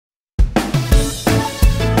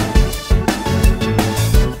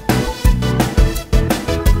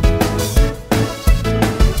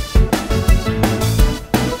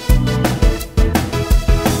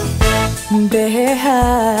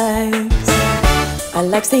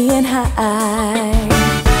like staying high.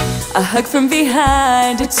 A hug from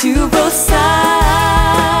behind to both sides.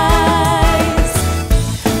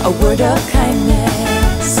 A word of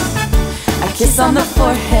kindness, a kiss on the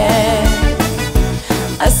forehead,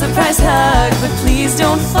 a surprise hug, but please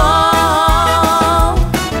don't fall.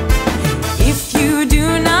 If you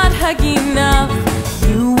do not hug enough,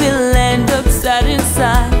 you will end up sad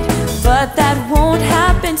inside. But that won't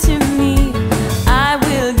happen to me. I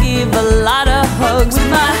will give a lot of hugs. With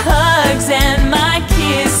my hugs and my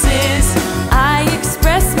kisses, I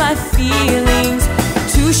express my feelings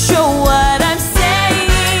to show what I'm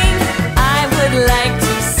saying. I would like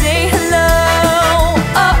to say hello.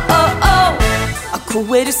 Oh, oh, oh. A cool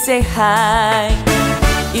way to say hi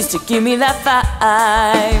is to give me that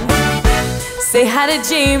vibe. Say hi to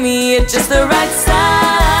Jamie at just the right size.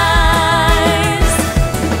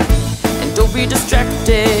 And don't be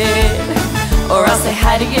distracted, or I'll say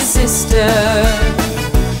hi to your sister.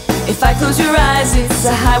 If I close your eyes, it's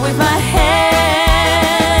a hi with my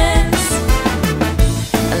hands.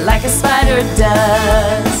 And like a spider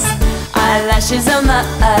does, eyelashes on my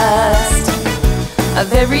eyes. A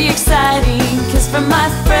very exciting kiss from my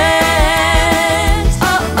friends.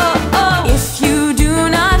 Oh, oh, oh. If you do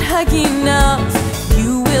not hug enough,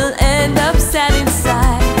 you will end up sad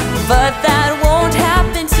inside. But that won't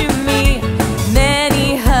happen to me.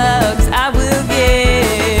 Many hugs I will give.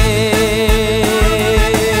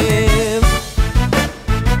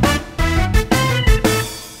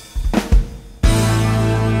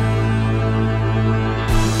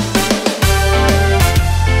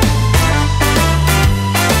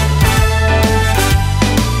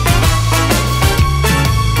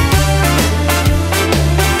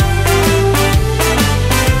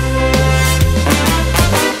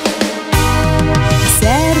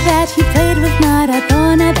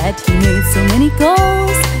 That he made so many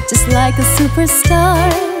goals, just like a superstar.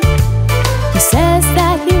 He says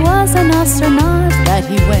that he was an astronaut, that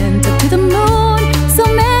he went up to the moon so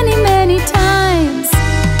many, many times.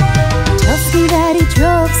 Tells me that he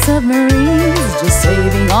drove submarines, just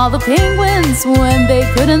saving all the penguins when they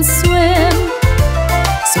couldn't swim.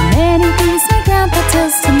 So many things my grandpa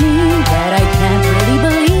tells to me that I can't really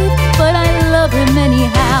believe, but I love him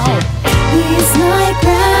anyhow. He's my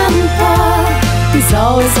grandpa. He's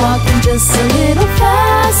always walking just a little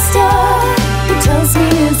faster. He tells me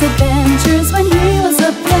his adventures when he was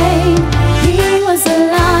a plane. He was a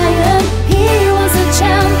lion, he was a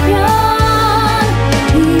champion.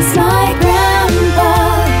 He's my grandpa.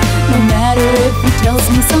 No matter if he tells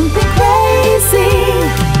me something crazy,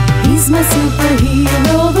 he's my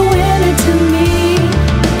superhero, the winner to me.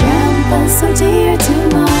 Grandpa's so dear to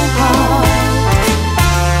my heart.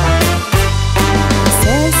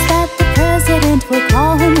 Says that the president will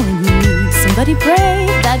call him when he needs somebody brave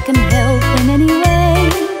that can help in any way.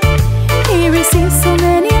 He receives so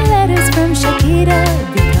many letters from Shakira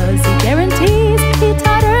because he guarantees he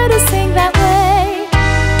taught her to sing that way.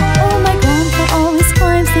 Oh, my grandpa always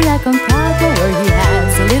climbs the Aconcagua where he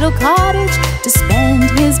has a little cottage to spend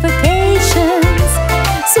his vacations.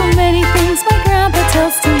 So many things my grandpa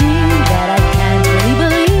tells to me that I can't really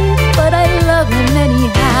believe, but I love him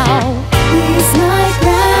anyhow. He's my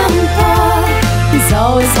grandpa. He's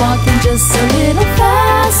always walking just a little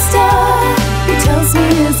faster. He tells me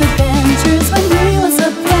his adventures when he was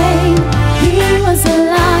a plane. He was a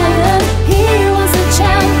lion, he was a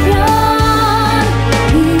champion.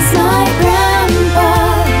 He's my grandpa.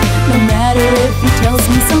 No matter if he tells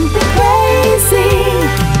me something crazy,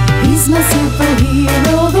 he's my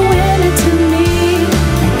superhero, the winner to me.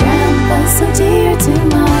 My grandpa's so dear to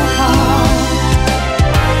my heart.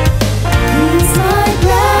 He's my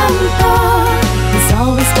grandpa. He's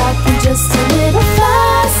always walking just a little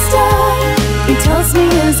faster. He tells me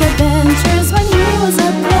his adventures when he was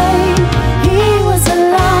a plane. He was a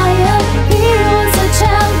lion, he was a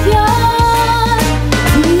champion.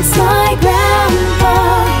 He's my grandpa.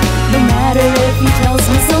 No matter if he tells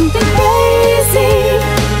me something crazy,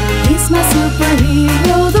 he's my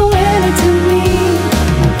superhero, the winner to me.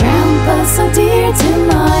 My grandpa's so dear to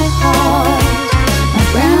my heart. My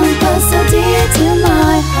grandpa's so dear to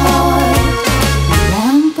my heart. My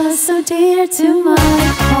grandpa's so dear to my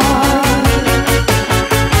heart.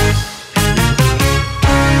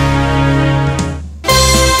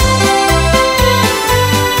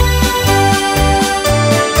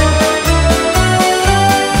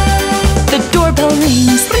 The doorbell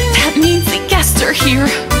rings. That means the guests are here.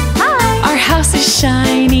 Hi. Our house is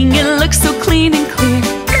shining. It looks so clean and clear.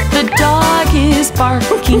 The dog is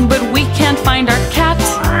barking, but we can't find our cat.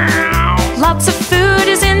 Lots of food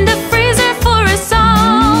is in the freezer for us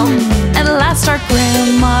all. At last our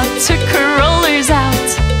grandma took her rollers out.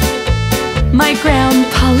 My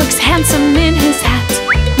grandpa looks handsome in his hat.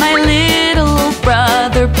 My little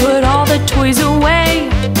brother put all the toys away.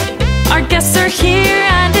 Our guests are here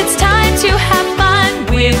and it's time to have fun.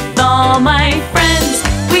 With all my friends,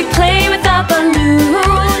 we play with a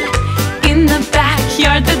balloon in the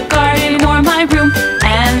backyard, the garden, or my room.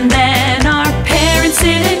 And then our parents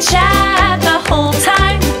sit and chat the whole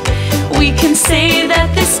time. We can say that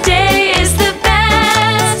this day is the best.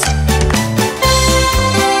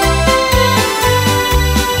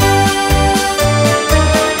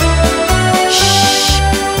 Shh,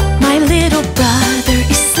 my little brother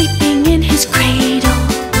is sleeping in his cradle.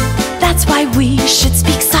 That's why we should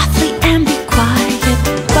speak softly and be quiet.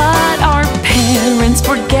 But our parents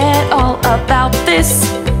forget all about this.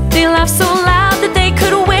 They laugh so loud that they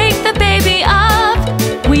could wake the baby up.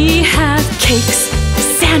 We have cakes,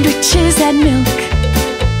 sandwiches, and milk.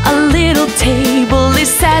 A little table is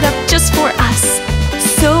set up just for us,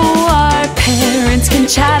 so our parents can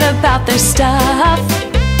chat about their stuff.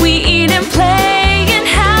 We eat and play and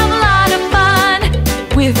have a lot of fun.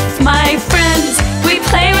 With my friends, we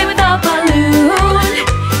play with a balloon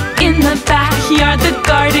in the backyard, the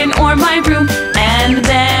garden, or my room. And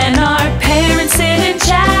then our parents sit and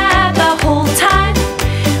chat the whole time.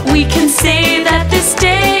 We can say that this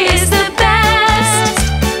day is the best.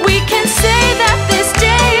 We can say that this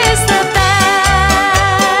day is the best.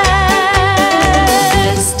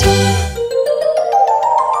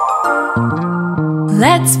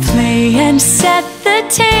 Let's play and set the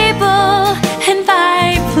table. And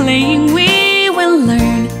by playing we will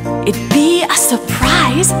learn. It'd be a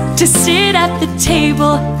surprise to sit at the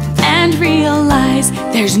table and realize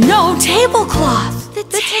there's no tablecloth. The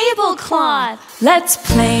tablecloth. Let's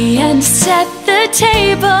play and set the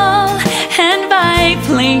table. And by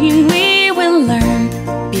playing we will learn.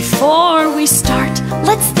 Before we start,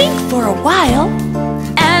 let's think for a while.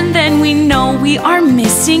 And then we know we are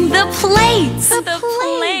missing the plates. The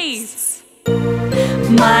plates.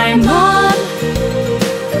 My mom,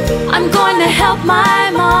 I'm going to help my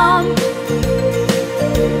mom.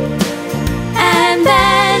 And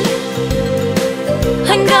then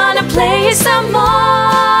I'm gonna play some more.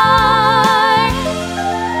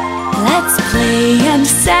 Let's play and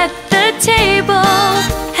set the table.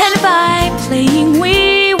 And by playing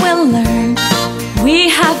we will learn. We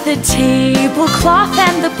have the tablecloth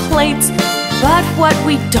and the plates, but what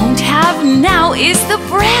we don't have now is the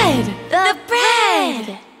bread. The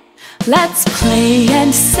bread. Let's play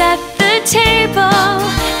and set the table.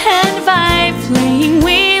 And by playing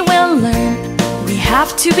we will learn. We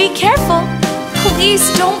have to be careful. Please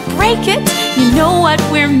don't break it. You know what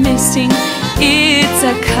we're missing? It's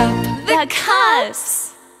a cup. The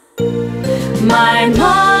cups. My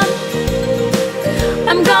mom,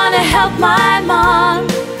 I'm gonna help my mom.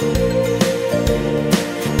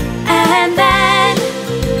 And then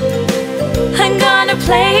I'm gonna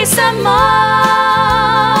play some more.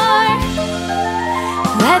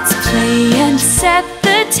 Let's play and set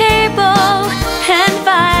the table. And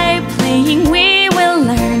by playing we will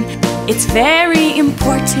learn. It's very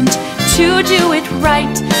important to do it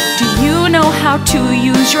right. Do you know how to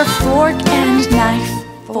use your fork and knife?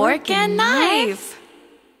 Fork and knife.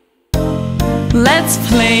 Let's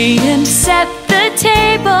play and set the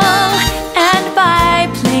table. And by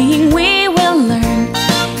playing we will learn.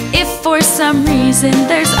 If for some reason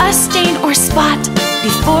there's a stain or spot,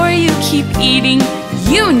 before you keep eating,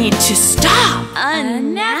 you need to stop. A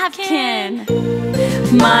napkin.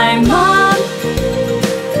 My mom,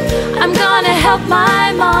 I'm gonna help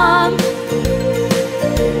my mom.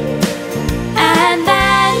 And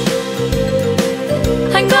then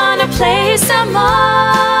I'm gonna play some more.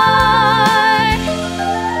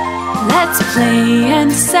 Let's play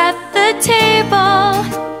and set the table.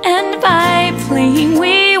 And by playing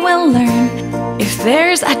we will learn. If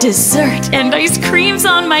there's a dessert and ice cream's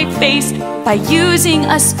on my face, by using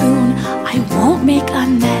a spoon I won't make a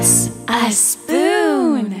mess. A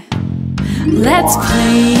spoon. Let's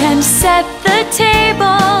play and set the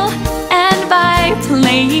table. And by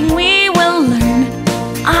playing we will learn.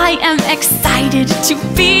 I am excited to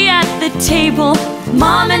be at the table.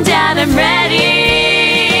 Mom and Dad, I'm ready.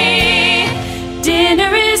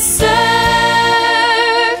 Dinner is served.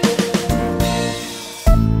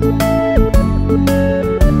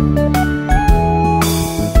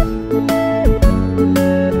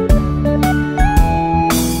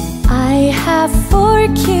 I have 4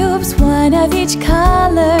 cubes, one of each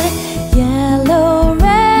color. Yellow,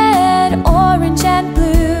 red, orange, and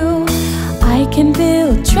blue. I can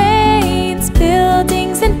build trains,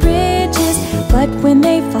 buildings, and bridges, but when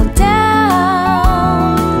they fall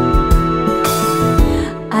down,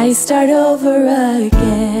 I start over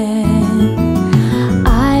again.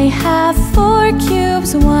 have 4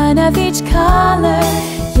 cubes, 1 of each color,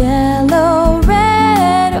 yellow,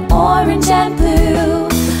 red, orange, and blue.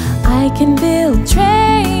 I can build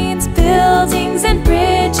trains, buildings, and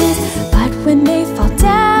bridges, but when they fall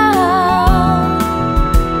down,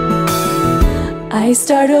 I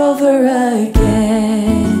start over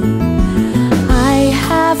again. I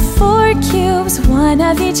have 4 cubes, 1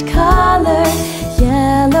 of each color,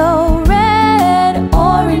 yellow, red,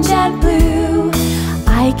 orange, and blue.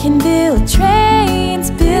 I can build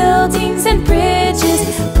trains, buildings, and bridges,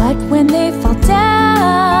 but when they fall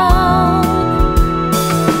down,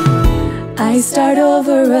 I start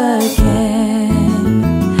over again.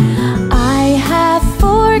 I have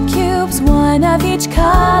 4 cubes, 1 of each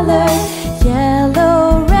color,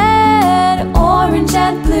 yellow, red, orange,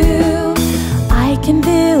 and blue. I can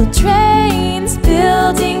build trains,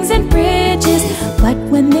 buildings, and bridges, but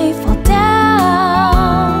when they fall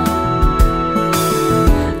down,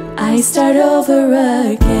 I start over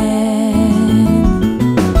again.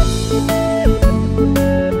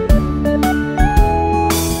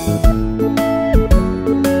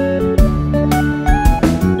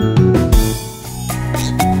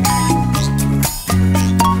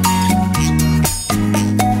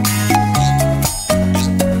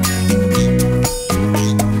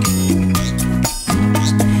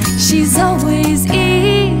 She's always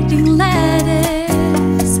eating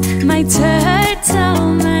lettuce, my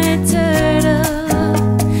turtle, my turtle.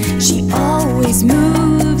 She always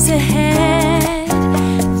moves ahead,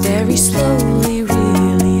 very slowly,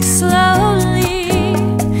 really slowly.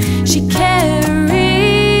 She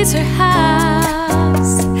carries her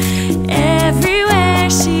house everywhere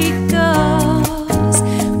she goes,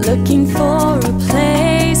 looking for a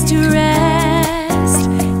place to rest.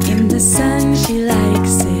 In the sun she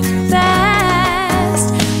likes it best.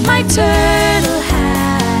 My turtle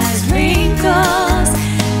has wrinkles,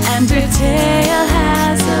 and her tail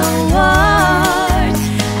has a wart,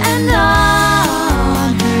 and on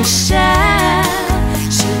her shell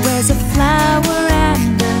she wears a flower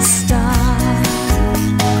and a star.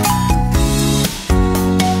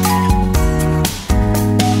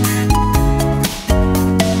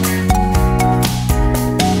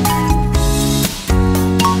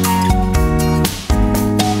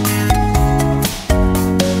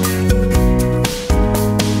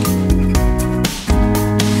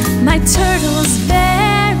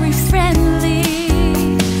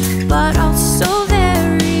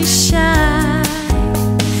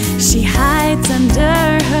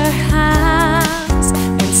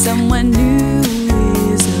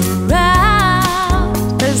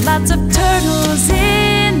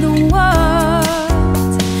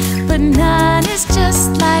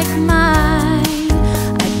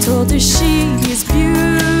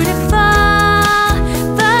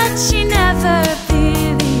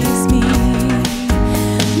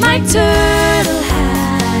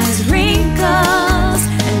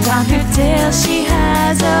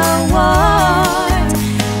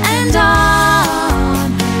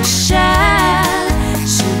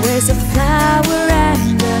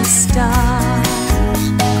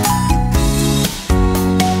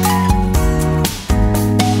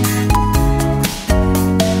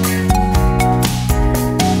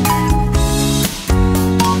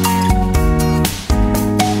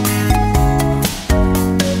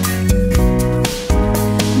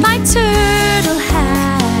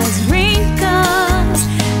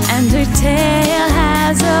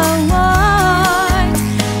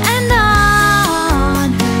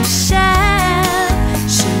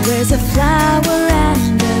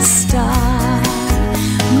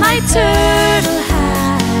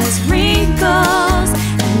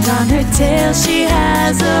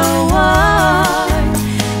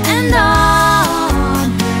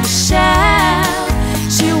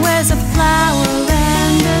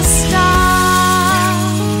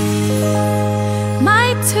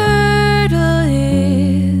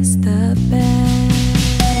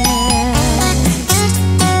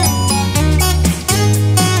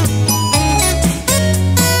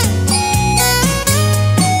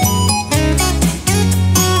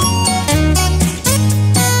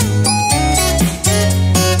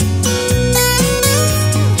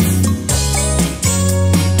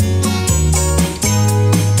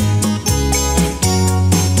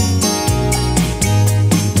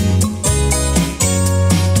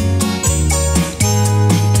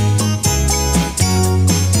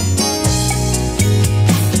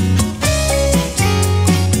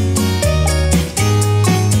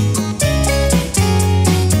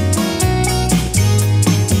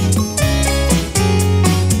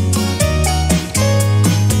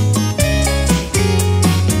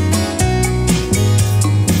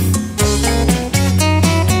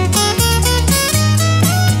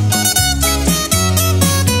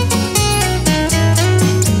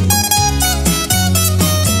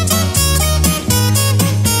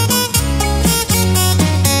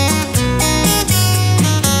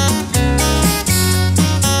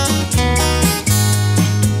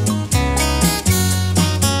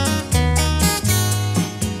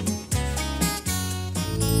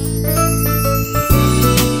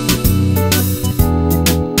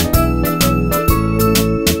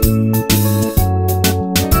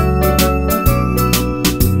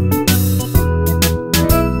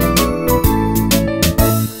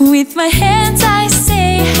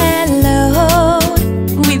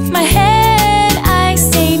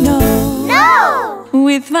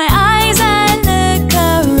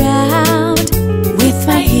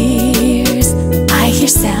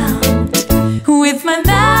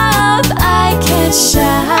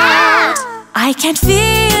 shout. I can't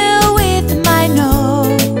feel with my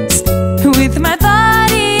nose. With my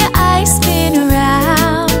body I spin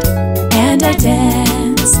around, and I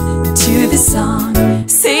dance to the song.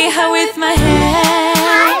 Say hi with my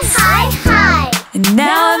hands. Hi, hi, hi. And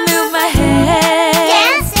now I move my head.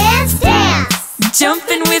 Dance, dance, dance.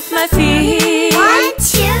 Jumping with my feet. 1,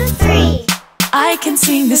 2, 3. I can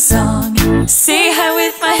sing the song. Say hi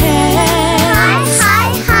with my hands.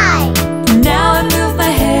 Hi, hi, hi. Now I move my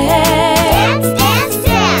head. Dance, dance,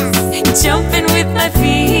 dance. Jumping with my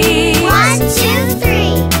feet. 1, 2,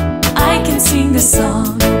 3. I can sing the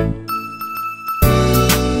song.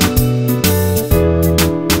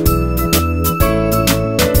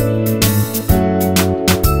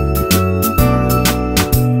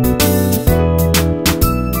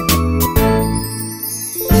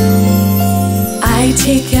 I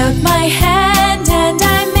take out my hand and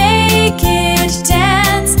I make it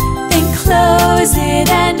dance, then close it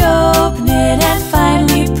and open it and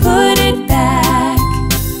finally put it back.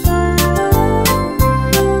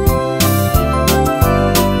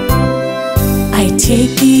 I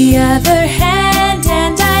take the other hand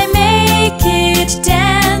and I make it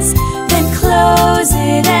dance, then close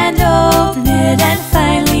it and open it and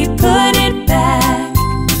finally put it back.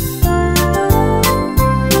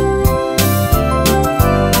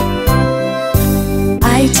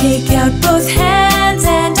 I take out both hands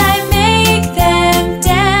and I make them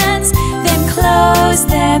dance, then close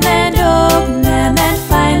them and open them and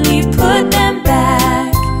finally put them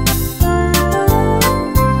back.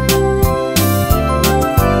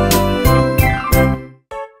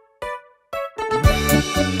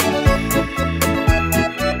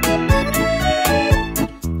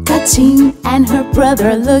 Touching and her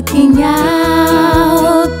brother looking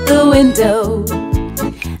out the window.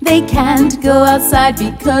 They can't go outside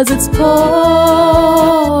because it's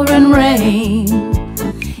pouring rain.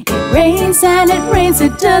 It rains and it rains,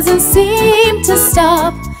 it doesn't seem to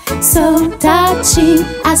stop. So Tachi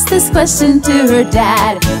asked this question to her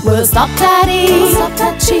dad. Will it stop, Daddy? Will it stop,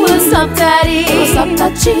 Tachi? Will it stop, Daddy? Will it stop,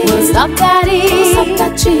 Tachi? Will it stop, Daddy? Will it stop,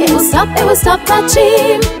 Tachi? It will stop,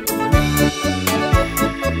 Tachi.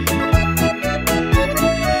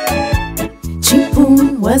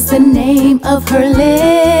 Was the name of her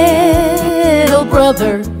little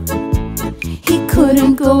brother. He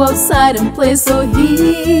couldn't go outside and play, so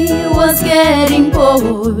he was getting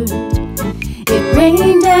bored. It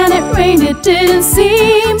rained and it rained, it didn't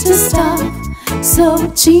seem to stop. So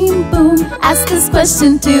Chim Boom asked this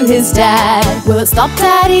question to his dad. Will it stop,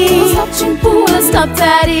 Daddy? Will it stop, Chim Boom? Will it stop,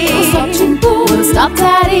 Daddy? Will it stop, Chim Boom? Will it stop,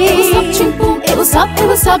 Daddy? Will it stop, Chim Boom? It will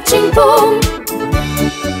stop, Chim Boom.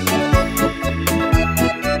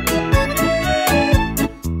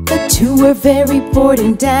 Two were very bored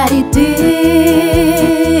and Daddy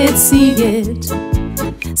did see it.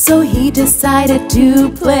 So he decided to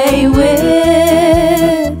play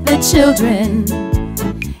with the children.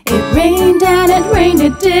 It rained and it rained,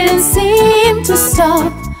 it didn't seem to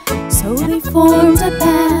stop. So they formed a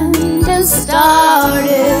band and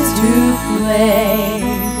started to play.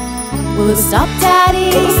 Will it stop, Daddy?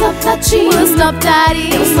 Will it stop, Tachi? Will it stop, Daddy?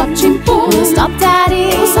 It will stop, Chim Boom. Will it stop, Daddy?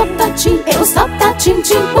 It will stop, Tachi? It will stop, Chim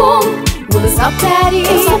Chim Boom. Will it stop, Daddy?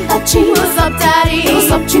 It will stop, Tachi? Will it stop, Daddy? It will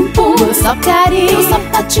stop, Chim Boom. Will it stop, Daddy? It will stop,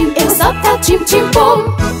 Tachi? It will stop, Chim Chim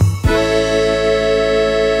Boom.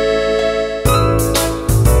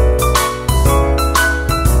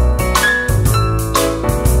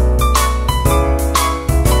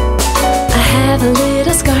 I have a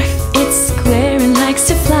little scarf. It's square and likes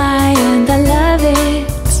to fly, and I love it.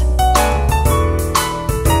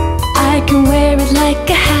 I can wear it like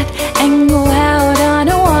a hat and go out on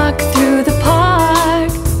a walk through the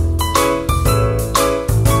park.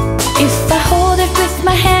 If I hold it with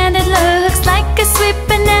my hand, it looks like a sweet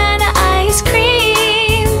banana ice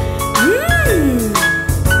cream.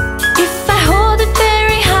 If I hold it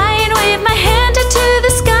very high and wave my hand into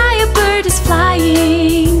the sky, a bird is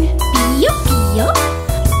flying.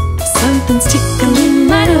 Something's tickling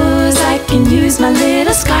my nose. I can use my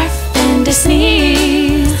little scarf and I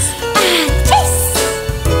sneeze.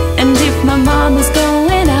 And if my mama's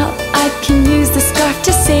going out, I can use the scarf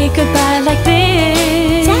to say goodbye like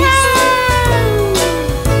this.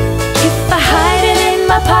 If I hide it in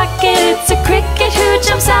my pocket, it's a cricket who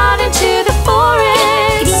jumps out into the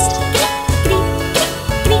forest.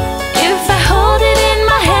 If I hold it in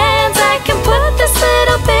my hands, I can put this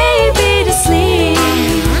little baby to sleep.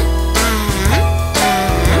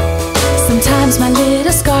 Sometimes my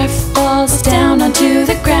little scarf falls down onto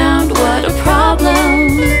the ground. What a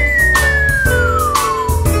problem.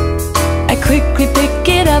 I quickly pick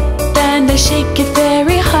it up and I shake it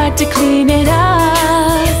very hard to clean it up.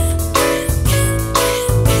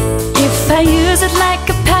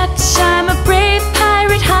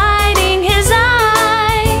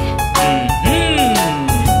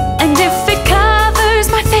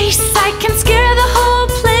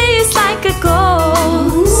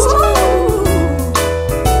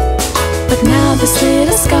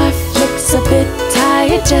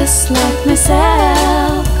 you're just like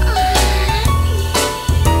myself.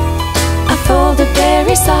 I fold it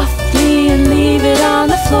very softly and